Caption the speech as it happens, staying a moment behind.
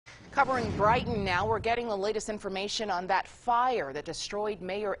Covering Brighton now, we're getting the latest information on that fire that destroyed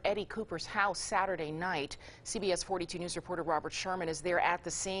Mayor Eddie Cooper's house Saturday night. CBS 42 News reporter Robert Sherman is there at the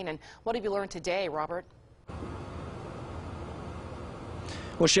scene. And what have you learned today, Robert?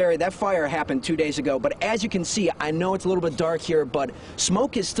 Well, Sherry, that fire happened 2 days ago, but as you can see, I know it's a little bit dark here, but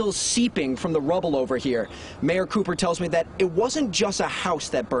smoke is still seeping from the rubble over here. Mayor Cooper tells me that it wasn't just a house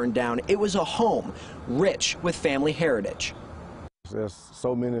that burned down, it was a home, rich with family heritage. There's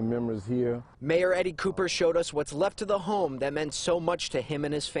so many memories here. Mayor Eddie Cooper showed us what's left of the home that meant so much to him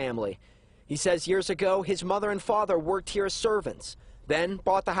and his family. He says years ago, his mother and father worked here as servants, then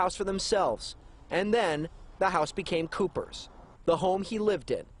bought the house for themselves, and then the house became Cooper's. The home he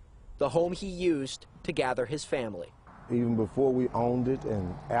lived in, the home he used to gather his family. Even before we owned it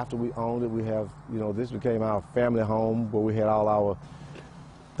and after we owned it, we have, this became our family home where we had all our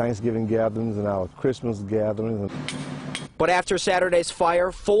Thanksgiving gatherings and our Christmas gatherings. But after Saturday's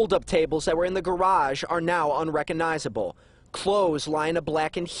fire, fold-up tables that were in the garage are now unrecognizable. Clothes lie in a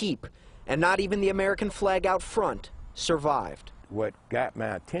blackened heap, and not even the American flag out front survived. What got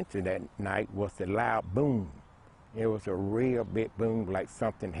my attention that night was the loud boom. It was a real big boom, like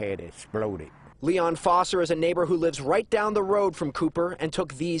something had exploded. Leon Fosser is a neighbor who lives right down the road from Cooper and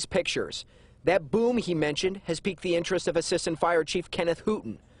took these pictures. That boom he mentioned has piqued the interest of Assistant Fire Chief Kenneth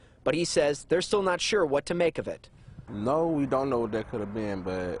Hooten, but he says they're still not sure what to make of it. No, we don't know what that could have been,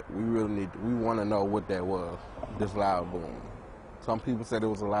 but we want to know what that was, this loud boom. Some people said it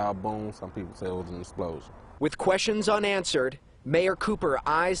was a loud boom, some people said it was an explosion. With questions unanswered, Mayor Cooper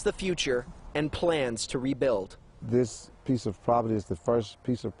eyes the future and plans to rebuild. This piece of property is the first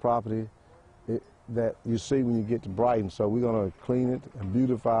piece of property that you see when you get to Brighton, so we're going to clean it and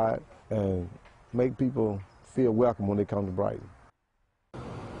beautify it and make people feel welcome when they come to Brighton.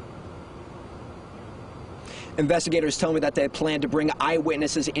 Investigators tell me that they plan to bring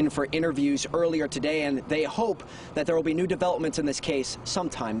eyewitnesses in for interviews earlier today, and they hope that there will be new developments in this case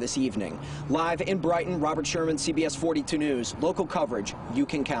sometime this evening. Live in Brighton, Robert Sherman, CBS 42 News. Local coverage you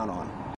can count on.